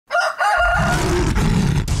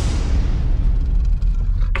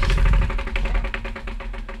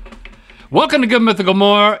Welcome to Good Mythical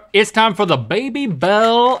MORE. It's time for the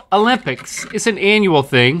Babybel Olympics. It's an annual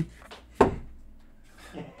thing.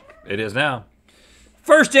 It is now.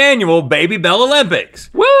 First annual Babybel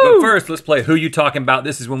Olympics. Woo! But first, let's play Who You Talking About.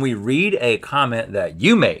 This is when we read a comment that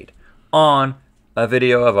you made on a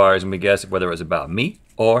video of ours and we guess whether it was about me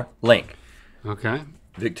or Link. Okay.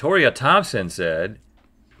 Victoria Thompson said,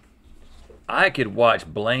 I could watch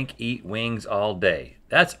blank eat wings all day.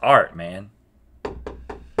 That's art, man.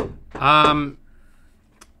 Well,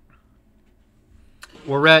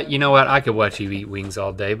 Rhett, you know what? I could watch you eat wings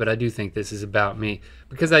all day, but I do think this is about me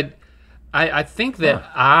because I think that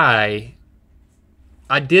I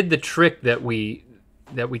did the trick that we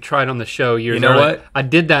tried on the show years ago. You know what? I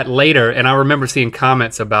did that later, and I remember seeing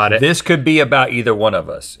comments about it. This could be about either one of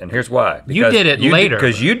us, and here's why. You did it later.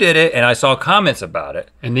 Because you did it, and I saw comments about it.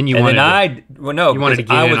 And then you wanted to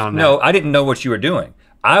get in on that. No, I didn't know what you were doing.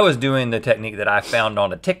 I was doing the technique that I found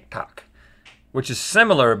on a TikTok, which is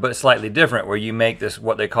similar but slightly different, where you make this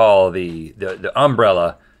what they call the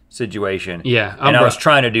umbrella situation. Yeah, and I was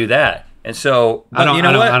trying to do that. And so, but I you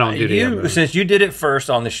know what? I don't do the umbrella. Since you did it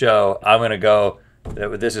first on the show, I'm gonna go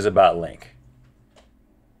that this is about Link.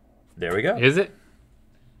 There we go. Is it?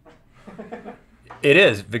 It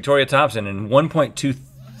is. Victoria Thompson and 1.2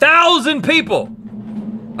 thousand people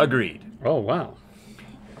agreed. Oh, wow.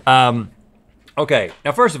 Okay,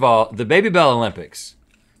 now first of all, the Babybel Olympics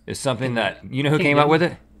is something that, you know who came up with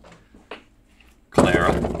it?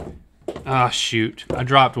 Klara. Oh, shoot. I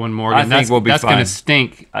dropped one more. I think we'll be that's fine. Gonna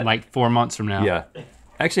stink like 4 months from now. Yeah.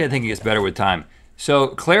 Actually, I think it gets better with time. So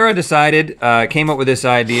Klara decided, came up with this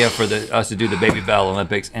idea for us to do the Babybel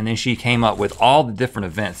Olympics, and then she came up with all the different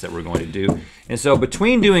events that we're going to do. And so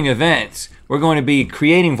between doing events, we're going to be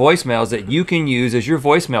creating voicemails that you can use as your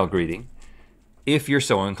voicemail greeting if you're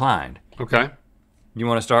so inclined. Okay. You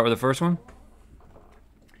want to start with the first one?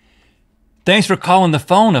 Thanks for calling the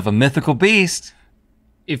phone of a mythical beast.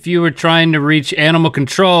 If you were trying to reach animal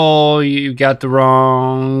control, you got the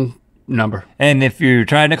wrong number. And if you're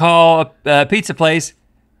trying to call a pizza place,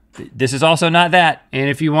 this is also not that. And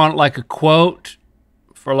if you want like a quote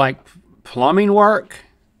for like plumbing work,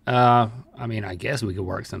 I mean, I guess we could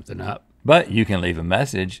work something up. But you can leave a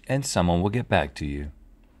message and someone will get back to you.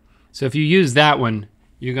 So if you use that one,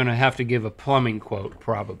 you're gonna have to give a plumbing quote,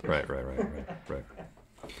 probably. Right.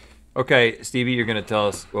 Okay, Stevie, you're gonna tell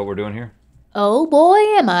us what we're doing here? Oh boy,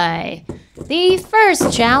 am I. The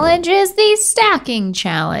first challenge is the stacking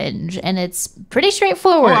challenge, and it's pretty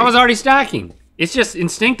straightforward. Oh, I was already stacking. It's just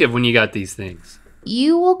instinctive when you got these things.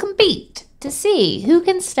 You will compete to see who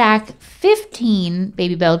can stack 15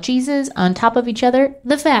 Babybel cheeses on top of each other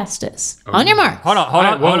the fastest. On your mark. Hold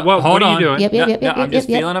on. What are you doing? Yep. I'm just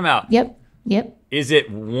feeling them out. Yep. Is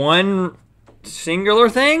it one singular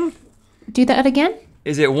thing? Do that again.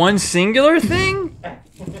 Is it one singular thing?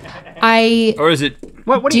 Or is it?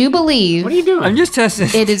 What do you believe? What are you doing? I'm just testing.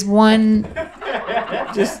 It is one.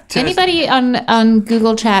 Just Anybody on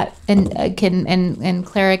Google Chat and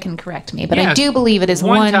Klara can correct me, but I do believe it is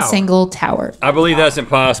one tower. single tower. I believe that's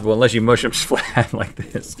impossible unless you mush them flat like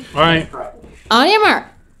this. All right. On your mark.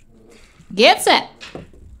 Get set.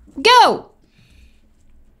 Go.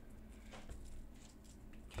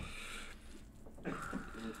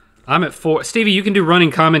 I'm at 4. Stevie, you can do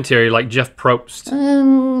running commentary like Jeff Probst.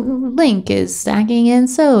 Link is stacking and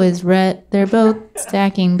so is Rhett. They're both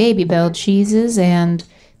stacking Babybel cheeses and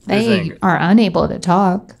they are unable to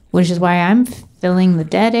talk, which is why I'm filling the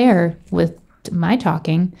dead air with my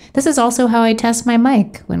talking. This is also how I test my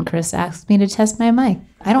mic when Chris asks me to test my mic.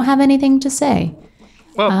 I don't have anything to say.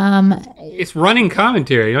 Well, it's running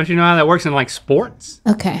commentary. Don't you know how that works in like sports?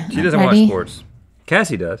 Okay. She doesn't watch sports.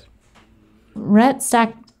 Cassie does. Rhett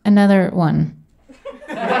stacked another one.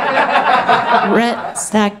 Rhett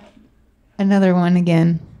stacked another one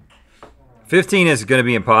again. 15 is gonna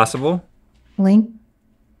be impossible. Link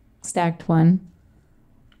stacked one.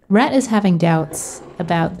 Rhett is having doubts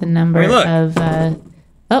about the number of...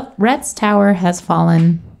 Oh, Rhett's tower has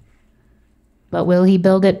fallen. But will he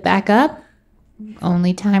build it back up?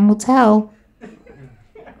 Only time will tell.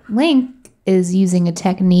 Link is using a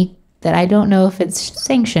technique that I don't know if it's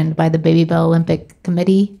sanctioned by the Babybel Olympic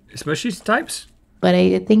Committee. Smushy types? But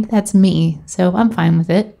I think that's me, so I'm fine with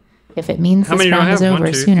it. If it means How this many do I round have? is over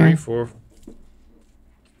 1, 2, sooner. 3, 4.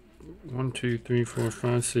 1, 2, 3, 4,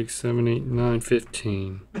 5, 6, 7, 8, 9,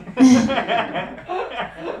 15.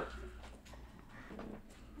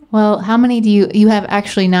 Well, how many do you have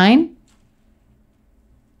actually 9?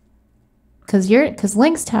 Because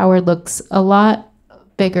Link's tower looks a lot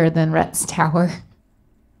bigger than Rhett's tower.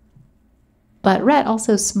 But Rhett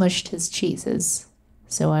also smushed his cheeses.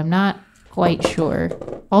 So I'm not quite sure.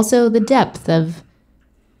 Also, the depth of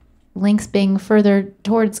Link's being further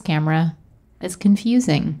towards camera is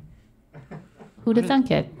confusing. Who'd have thunk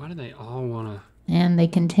it? Why do they all want to... And they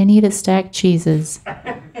continue to stack cheeses.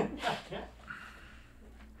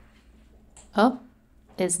 Oh,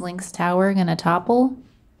 is Link's tower gonna topple?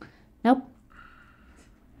 Nope.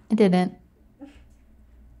 It didn't.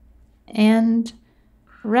 And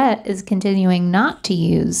Rhett is continuing not to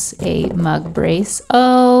use a mug brace.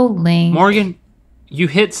 Oh, Link. Morgan, you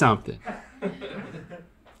hit something.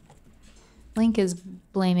 Link is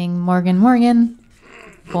blaming Morgan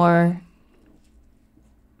for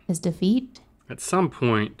his defeat. At some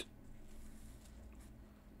point,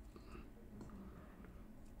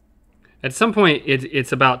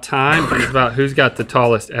 it's about time, and it's about who's got the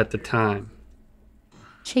tallest at the time.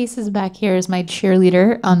 Chase is back here as my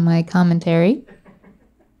cheerleader on my commentary,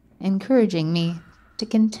 encouraging me to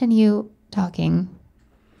continue talking.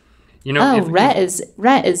 You know, Rhett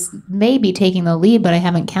is maybe taking the lead, but I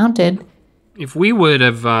haven't counted. If we would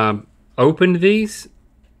have opened these,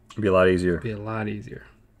 It'd be a lot easier. it'd be a lot easier.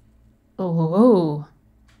 Oh,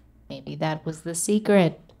 maybe that was the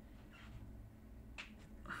secret.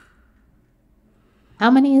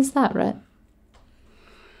 How many is that, Rhett?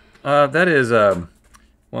 That is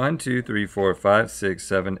 1, 2, 3, 4, 5, 6,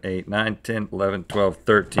 7, 8, 9, 10, 11, 12,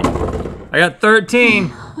 13. I got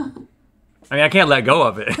 13. I mean, I can't let go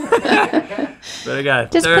of it. But I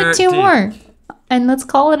got Just 13. put 2 more, and let's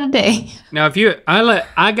call it a day. Now,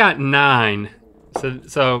 I got 9.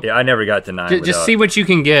 So Yeah, I never got to 9. just see what you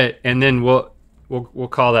can get, and then we'll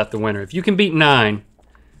call that the winner. If you can beat 9,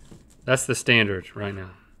 that's the standard right now,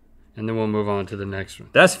 and then we'll move on to the next one.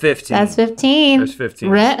 That's 15. That's 15. There's 15.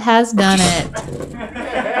 Rhett has done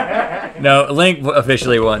it. No, Link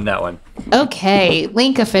officially won that one. Okay,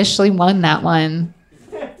 Link officially won that one.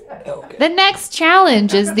 The next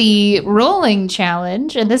challenge is the rolling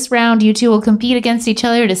challenge. In this round, you two will compete against each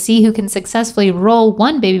other to see who can successfully roll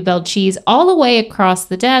one Babybel cheese all the way across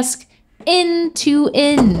the desk, end to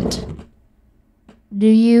end. Do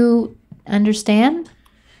you understand?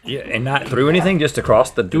 Yeah, and not through anything, just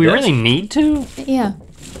across the Do we really need to? Yeah.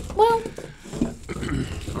 Well,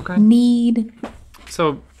 Okay. need.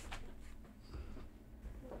 So,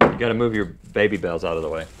 You gotta move your Babybels out of the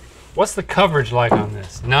way. what's the coverage like on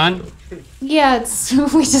this? None? Yeah, it's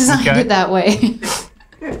we designed Okay. it that way.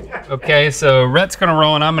 Okay, so Rhett's gonna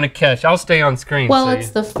roll and I'm gonna catch. I'll stay on screen. Well, so it's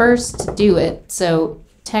the first to do it, so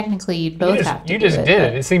technically you'd both have to you do just it. did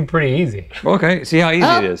it. It seemed pretty easy. Okay, see how easy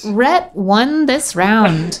it is. Rhett won this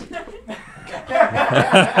round.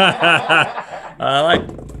 I like.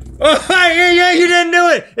 Oh, yeah, you didn't do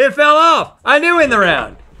it. It fell off. I knew in the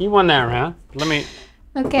round. You won that round. Let me.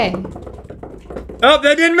 Okay. Oh,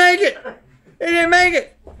 they didn't make it. They didn't make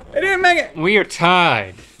it. They didn't make it. We are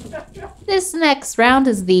tied. This next round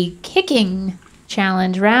is the kicking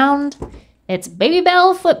challenge round. It's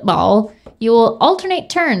Babybel football. You will alternate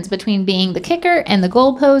turns between being the kicker and the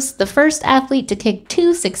goalpost. The first athlete to kick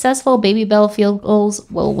 2 successful Babybel field goals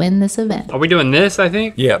will win this event. Are we doing this? I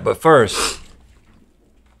think. Yeah, but first.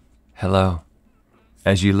 Hello.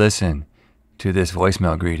 As you listen to this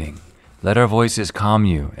voicemail greeting, let our voices calm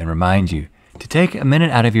you and remind you to take a minute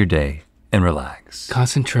out of your day and relax.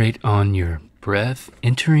 Concentrate on your breath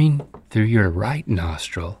entering through your right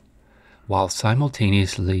nostril while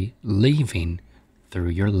simultaneously leaving through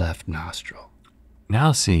your left nostril.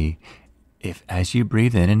 Now see if as you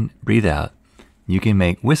breathe in and breathe out, you can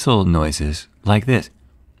make whistle noises like this.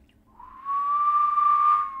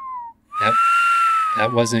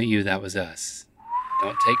 That wasn't you, that was us.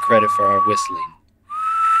 Don't take credit for our whistling.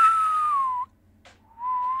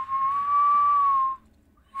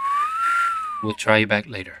 We'll try you back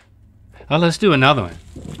later. Oh, let's do another one.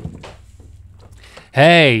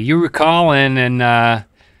 Hey, you were calling, and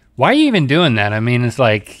why are you even doing that? I mean, it's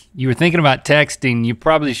like you were thinking about texting. You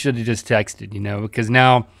probably should have just texted, because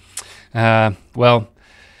now, well,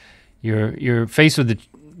 you're faced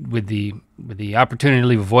with the opportunity to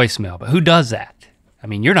leave a voicemail. But who does that? I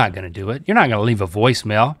mean, you're not going to do it. You're not going to leave a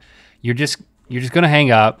voicemail. You're just going to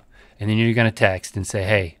hang up, and then you're going to text and say,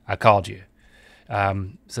 "Hey, I called you."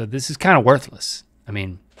 So this is kind of worthless. I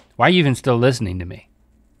mean, why are you even still listening to me?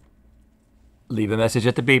 Leave a message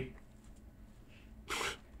at the beep.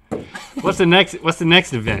 What's the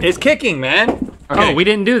next event? It's kicking, man. Oh, we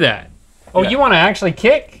didn't do that. Oh, Yeah. You want to actually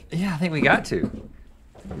kick? Yeah, I think we got to.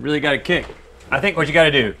 You really got to kick. I think what you got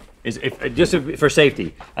to do is, just for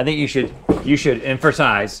safety, I think you should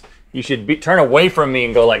emphasize, you should turn away from me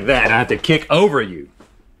and go like that, and I have to kick over you.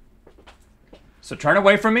 So turn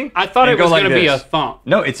away from me. I thought and it was like going to be a this. thump.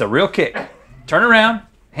 No, it's a real kick. Turn around,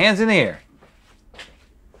 hands in the air.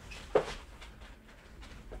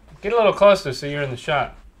 Get a little closer so you're in the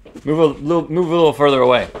shot. Move a little further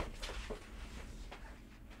away.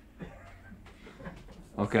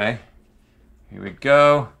 Okay. Here we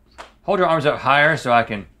go. Hold your arms up higher so I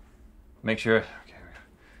can make sure.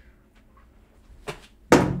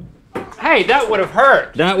 Hey, that would have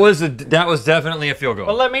hurt. That was definitely a field goal.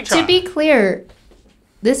 Well, let me try. To be clear,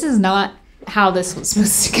 this is not how this was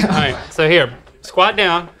supposed to go. All right, so here, squat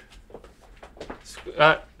down.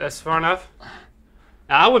 That's far enough.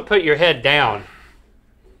 Now, I would put your head down.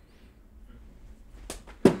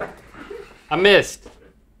 I missed.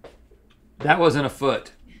 That wasn't a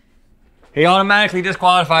foot. He automatically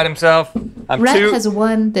disqualified himself. Rhett has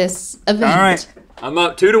won this event. All right, I'm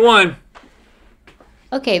up 2-1.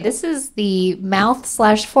 Okay, this is the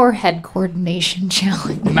mouth/forehead coordination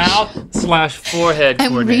challenge. Mouth/forehead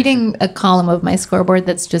I'm reading a column of my scoreboard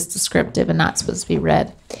that's just descriptive and not supposed to be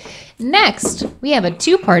read. Next, we have a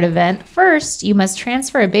 2-part event. First, you must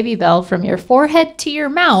transfer a Babybel from your forehead to your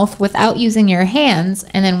mouth without using your hands.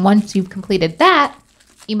 And then once you've completed that,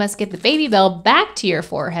 you must get the Babybel back to your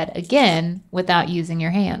forehead again without using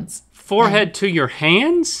your hands. Forehead to your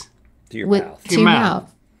hands? To your mouth. To your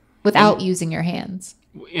mouth. Without using your hands.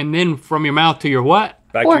 And then from your mouth to your what?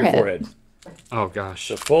 Back to your forehead. Oh, gosh.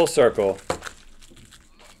 So full circle.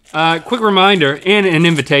 Quick reminder and an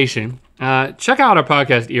invitation. Check out our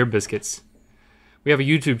podcast, Ear Biscuits. We have a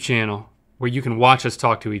YouTube channel where you can watch us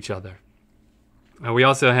talk to each other. We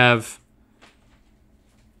also have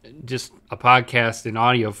just a podcast in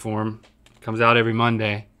audio form. It comes out every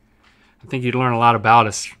Monday. I think you'd learn a lot about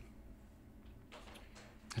us.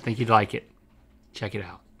 I think you'd like it. Check it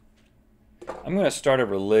out. I'm gonna start a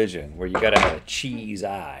religion where you gotta have a cheese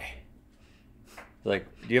eye. Like,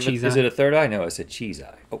 do you have is it a third eye? No, it's a cheese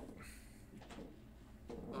eye. Oh.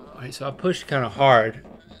 All right, so I pushed kind of hard.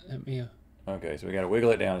 Let me. Okay, so we gotta wiggle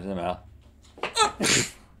it down to the mouth.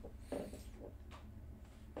 It's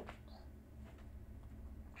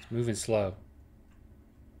moving slow.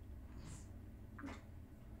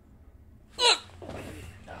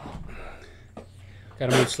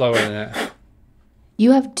 Gotta move slower than that.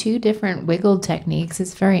 You have 2 different wiggle techniques.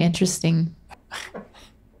 It's very interesting.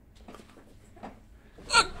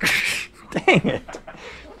 Dang it.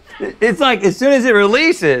 It's like as soon as it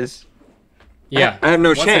releases, Yeah. I have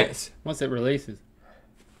no chance. Once it releases.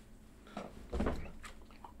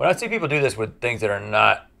 When I see people do this with things that are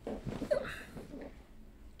not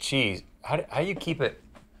cheese, how do you keep it?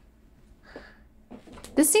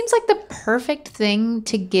 This seems like the perfect thing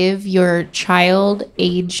to give your child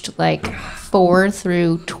aged like 4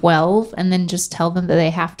 through 12 and then just tell them that they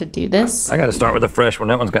have to do this. I gotta start with a fresh one.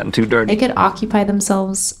 That one's gotten too dirty. They could occupy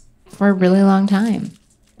themselves for a really long time.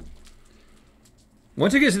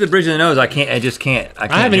 Once it gets to the bridge of the nose, I just can't.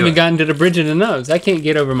 I haven't even gotten to the bridge of the nose. I can't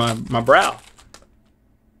get over my brow.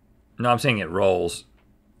 No, I'm saying it rolls.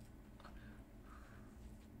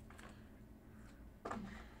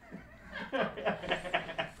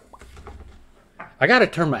 I gotta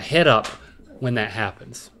turn my head up when that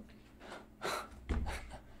happens.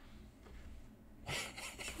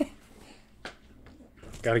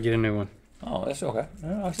 Gotta get a new one. Oh, that's okay.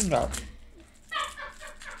 I see that.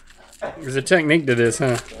 There's a technique to this,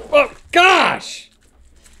 huh? Oh, gosh!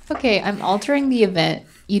 Okay, I'm altering the event.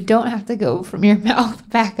 You don't have to go from your mouth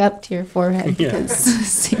back up to your forehead because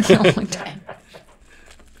it's taking a long time.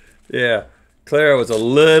 Yeah, Klara was a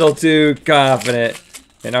little too confident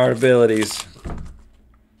in our abilities.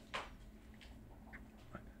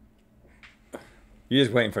 You're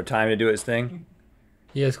just waiting for time to do its thing?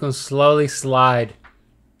 Yeah, it's gonna slowly slide.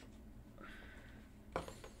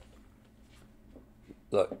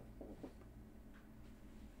 Look.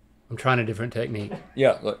 I'm trying a different technique.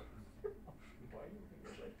 Yeah, look.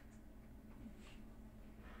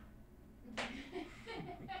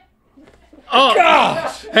 Oh,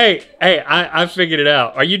 gosh! Hey, I figured it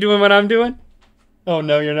out. Are you doing what I'm doing? Oh,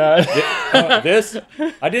 no, you're not. This?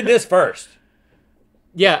 I did this first.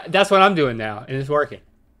 Yeah, that's what I'm doing now, and it's working.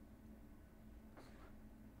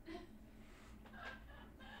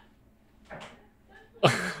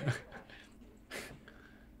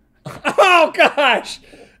 Oh, gosh!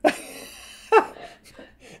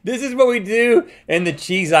 This is what we do in the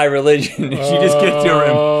cheese eye religion. She just gets to a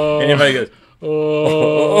room, and everybody goes,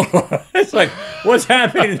 oh. It's like, what's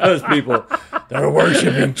happening to those people? They're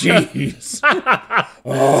worshiping cheese.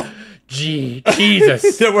 Oh.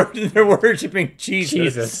 Jesus. They're worshiping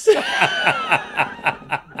Jesus.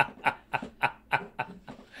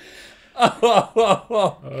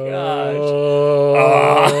 Oh,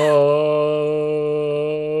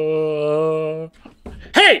 gosh.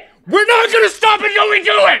 Hey, we're not going to stop until we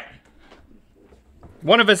do it.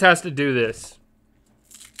 One of us has to do this.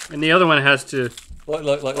 And the other one has to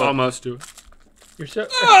Look. almost do it.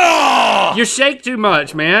 You shake too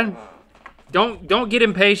much, man. Don't get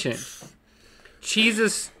impatient.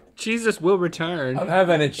 Jesus will return. I'm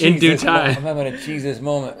having a cheese in due time. I'm having a Jesus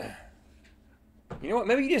moment. You know what?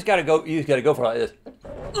 Maybe you just gotta go. You just gotta go for it like this.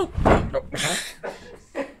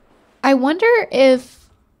 I wonder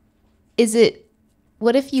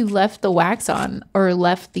what if you left the wax on or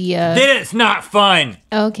left the Then it's not fun.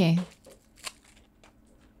 Okay.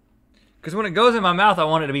 Because when it goes in my mouth, I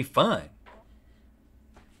want it to be fun.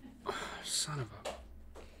 Son of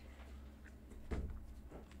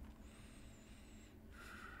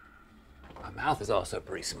a... My mouth is also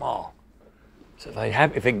pretty small. So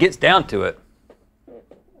if it gets down to it.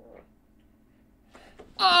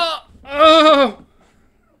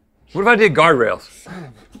 What if I did guardrails?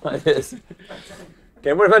 Like this.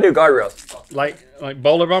 Okay, what if I do guardrails? Like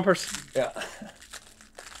bowler bumpers? Yeah.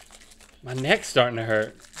 My neck's starting to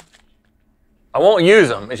hurt. I won't use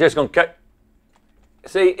them. It's just gonna cut.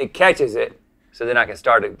 See, it catches it, so then I can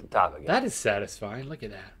start at the top again. That is satisfying. Look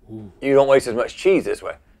at that. Ooh. You don't waste as much cheese this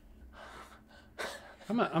way.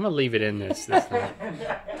 I'm gonna leave it in this time.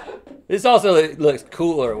 This also looks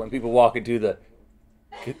cooler when people walk into the.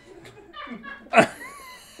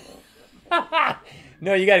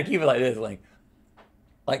 No, you got to keep it like this,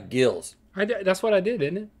 like gills. That's what I did,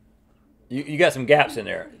 isn't it? You got some gaps in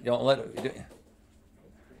there. You don't let it.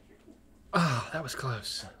 Oh, that was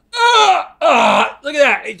close. Look at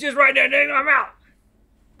that! It's just right there in my mouth.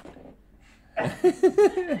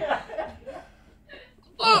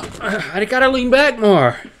 I gotta lean back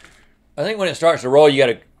more. I think when it starts to roll, you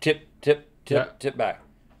got to tip back.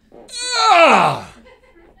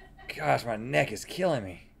 Gosh, my neck is killing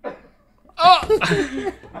me.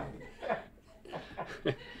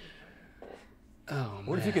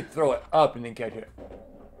 What if you could throw it up and then catch it?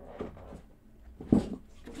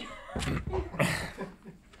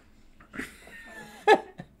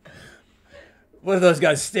 What are those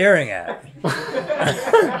guys staring at?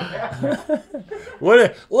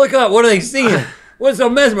 Look up, what are they seeing? What's so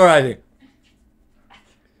mesmerizing?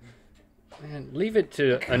 Man, leave it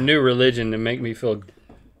to a new religion to make me feel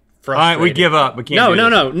frustrated. All right, we give up. We can't.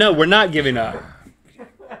 No, we're not giving up.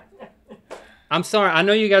 I'm sorry. I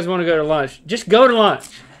know you guys want to go to lunch. Just go to lunch.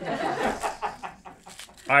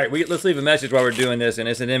 All right, let's leave a message while we're doing this, and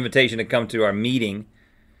it's an invitation to come to our meeting.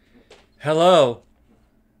 Hello,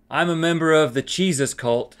 I'm a member of the Jesus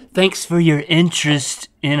cult. Thanks for your interest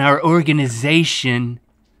in our organization.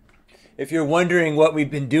 If you're wondering what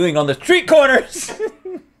we've been doing on the street corners,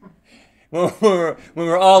 when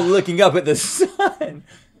we're all looking up at the sun,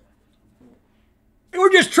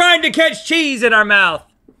 we're just trying to catch cheese in our mouth.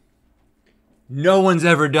 No one's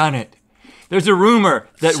ever done it. There's a rumor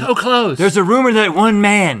that so close. There's a rumor that one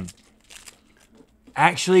man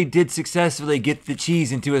actually did successfully get the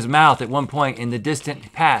cheese into his mouth at one point in the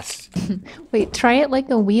distant past. Wait, try it like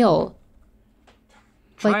a wheel.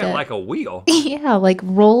 Try it like a wheel? Yeah, like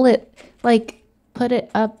roll it, like put it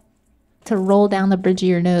up to roll down the bridge of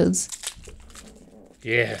your nose.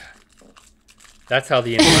 Yeah. That's how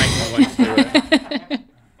the enlightenment went through it.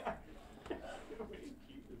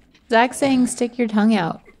 Zach's saying stick your tongue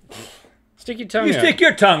out. Stick your tongue out. You stick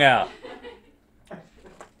your tongue out.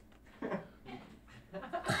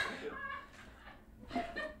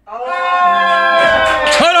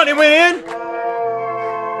 Hold on, it went in?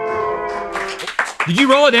 Did you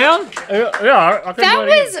roll it down? Yeah, I that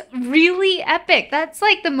was really epic. That's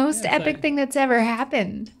like the most epic thing that's ever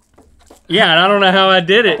happened. Yeah, and I don't know how I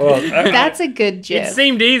did it. Well, That's a good gif. It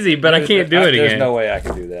seemed easy, but I can't do it again. There's no way I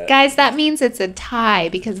can do that. Guys, that means it's a tie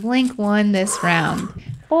because Link won this round.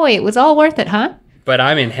 Boy, it was all worth it, huh? But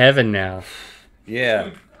I'm in heaven now.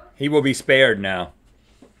 Yeah, he will be spared now.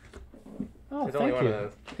 Oh, thank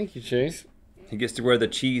you. Thank you, Chase. He gets to wear the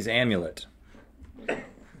cheese amulet.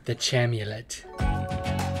 The chamulet.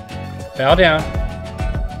 Bow down.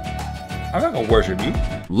 I'm not gonna worship you.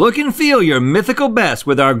 Look and feel your mythical best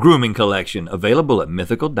with our grooming collection, available at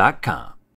mythical.com.